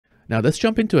Now let's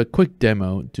jump into a quick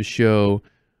demo to show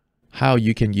how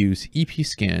you can use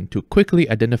EP-scan to quickly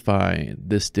identify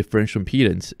this differential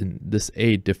impedance in this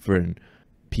 8 different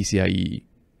PCIe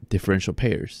differential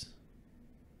pairs.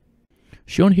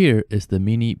 Shown here is the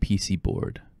mini PC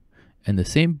board, and the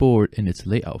same board in its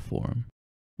layout form.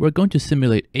 We're going to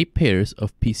simulate 8 pairs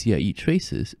of PCIe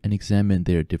traces and examine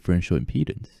their differential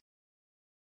impedance.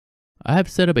 I have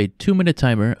set up a 2-minute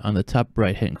timer on the top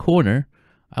right-hand corner.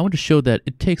 I want to show that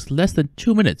it takes less than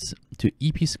 2 minutes to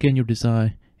EP-scan your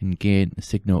design and gain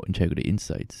signal integrity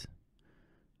insights.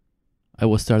 I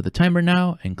will start the timer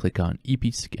now and click on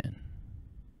EP-scan.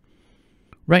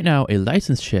 Right now, a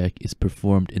license check is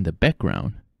performed in the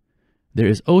background. There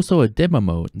is also a demo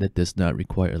mode that does not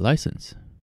require a license.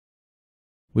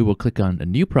 We will click on a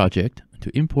new project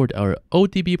to import our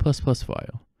ODB++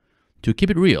 file. To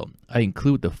keep it real, I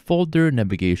include the folder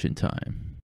navigation time.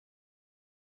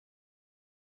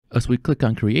 As we click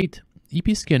on Create,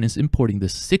 EP-scan is importing the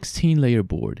 16-layer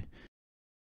board.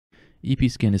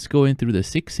 EP-scan is going through the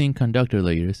 16 conductor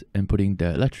layers and putting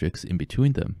dielectrics in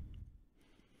between them.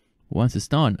 Once it's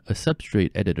done, a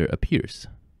substrate editor appears.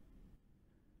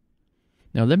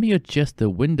 Now let me adjust the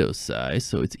window size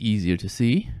so it's easier to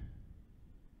see.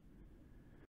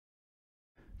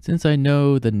 Since I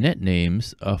know the net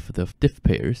names of the diff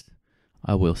pairs,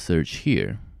 I will search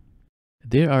here.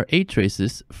 There are 8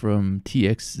 traces from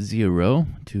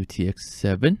TX0 to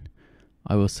TX7.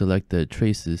 I will select the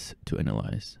traces to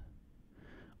analyze.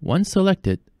 Once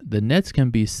selected, the nets can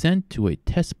be sent to a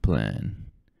test plan.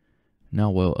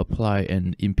 Now we'll apply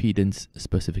an impedance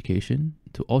specification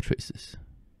to all traces.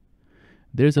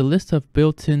 There's a list of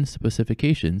built-in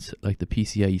specifications like the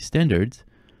PCIe standards.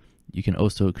 You can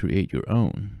also create your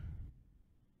own.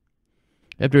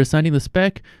 After assigning the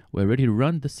spec, we're ready to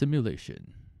run the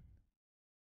simulation.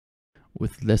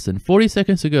 With less than 40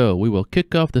 seconds to go, we will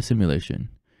kick off the simulation.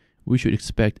 We should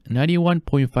expect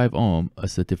 91.5 ohm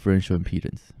as the differential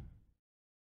impedance.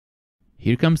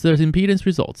 Here comes the impedance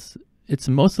results. It's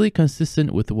mostly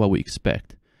consistent with what we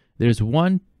expect. There's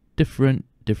one different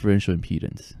differential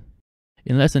impedance.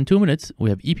 In less than 2 minutes, we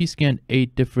have EP-scanned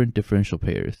 8 different differential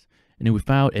pairs, and we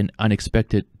found an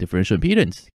unexpected differential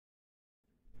impedance.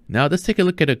 Now let's take a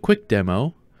look at a quick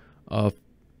demo of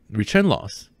return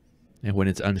loss and when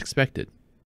it's unexpected.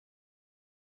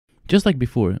 Just like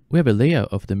before, we have a layout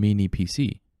of the mini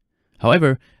PC.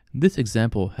 However, this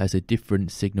example has a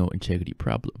different signal integrity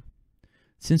problem.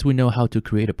 Since we know how to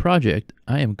create a project,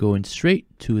 I am going straight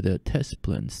to the test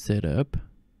plan setup.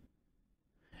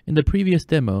 In the previous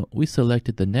demo, we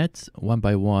selected the nets one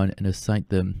by one and assigned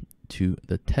them to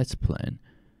the test plan.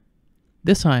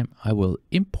 This time, I will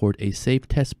import a saved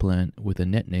test plan with the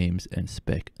net names and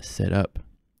spec set up.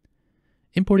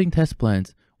 Importing test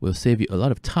plans will save you a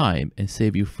lot of time and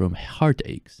save you from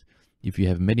heartaches if you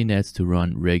have many nets to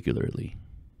run regularly.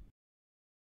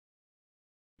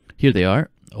 Here they are,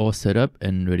 all set up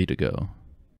and ready to go.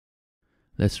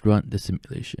 Let's run the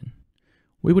simulation.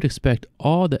 We would expect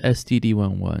all the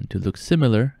STD11 to look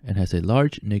similar and has a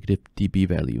large negative dB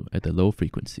value at the low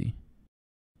frequency.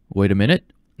 Wait a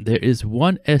minute, there is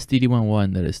one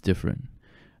STD11 that is different.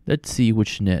 Let's see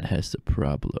which net has the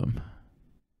problem.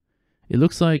 It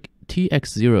looks like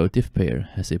TX0 diff pair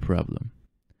has a problem.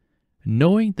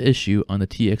 Knowing the issue on the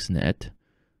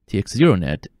TX0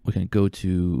 net, we can go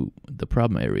to the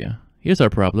problem area. Here's our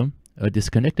problem, a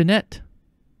disconnected net.